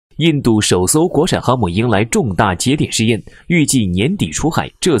印度首艘国产航母迎来重大节点试验，预计年底出海，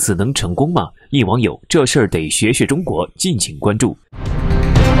这次能成功吗？一网友：这事儿得学学中国，敬请关注。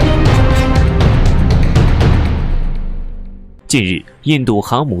近日，印度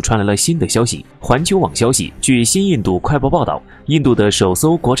航母传来了新的消息。环球网消息，据新印度快报报道，印度的首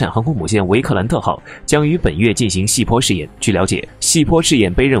艘国产航空母舰维克兰特号将于本月进行细坡试验。据了解，细坡试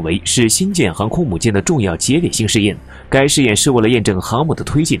验被认为是新建航空母舰的重要节点性试验。该试验是为了验证航母的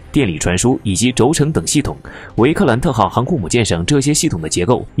推进、电力传输以及轴承等系统。维克兰特号航空母舰上这些系统的结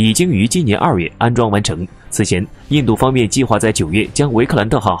构已经于今年2月安装完成。此前，印度方面计划在9月将维克兰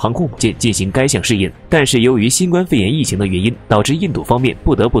特号航空母舰进行该项试验，但是由于新冠肺炎疫情的原因，导致印度方面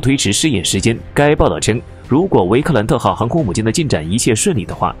不得不推迟试验时间。该报道称，如果维克兰特号航空母舰的进展一切顺利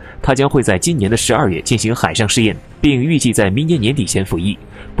的话，它将会在今年的12月进行海上试验，并预计在明年年底前服役。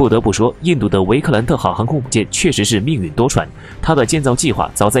不得不说，印度的维克兰特号航空母舰确实是命运多舛，它的建造计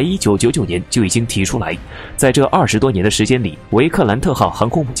划早在1999年就已经提出来。在这20多年的时间里，维克兰特号航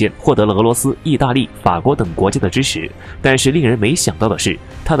空母舰获得了俄罗斯、意大利、法国等国家的支持，但是令人没想到的是，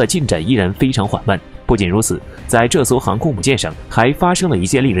它的进展依然非常缓慢。不仅如此，在这艘航空母舰上还发生了一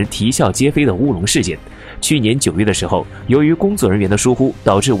件令人啼笑皆非的乌龙事件。去年9月的时候，由于工作人员的疏忽，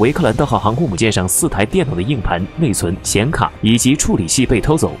导致维克兰特号航空母舰上4台电脑的硬盘、内存、显卡以及处理器被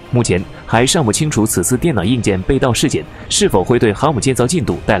偷走。目前还尚不清楚此次电脑硬件被盗事件是否会对航母建造进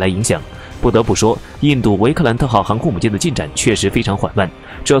度带来影响。不得不说，印度维克兰特号航空母舰的进展确实非常缓慢。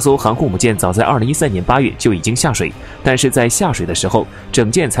这艘航空母舰早在2013年8月就已经下水，但是在下水的时候，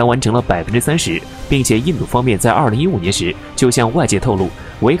整舰才完成了30%，并且印度方面在2015年时就向外界透露，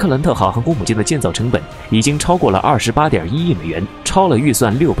维克兰特号航空母舰的建造成本已经超过了28.1亿美元，超了预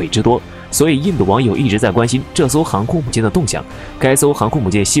算6倍之多。所以印度网友一直在关心这艘航空母舰的动向。该艘航空母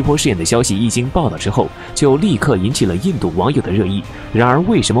舰细坡试验的消息一经报道之后，就立刻引起了印度网友的热议。然而，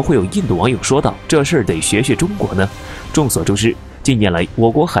为什么会有印度网友说道这事儿得学学中国呢？众所周知，近年来，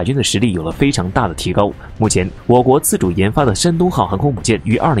我国海军的实力有了非常大的提高。目前，我国自主研发的山东号航空母舰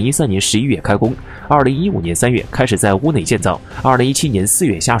于2013年11月开工，2015年3月开始在屋内建造，2017年4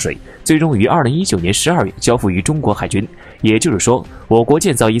月下水，最终于2019年12月交付于中国海军。也就是说，我国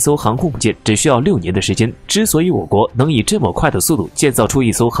建造一艘航空母舰只需要6年的时间。之所以我国能以这么快的速度建造出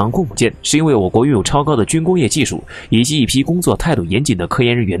一艘航空母舰，是因为我国拥有超高的军工业技术，以及一批工作态度严谨的科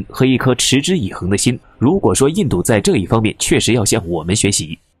研人员和一颗持之以恒的心。如果说印度在这一方面确实要向我们学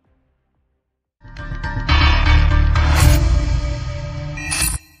习。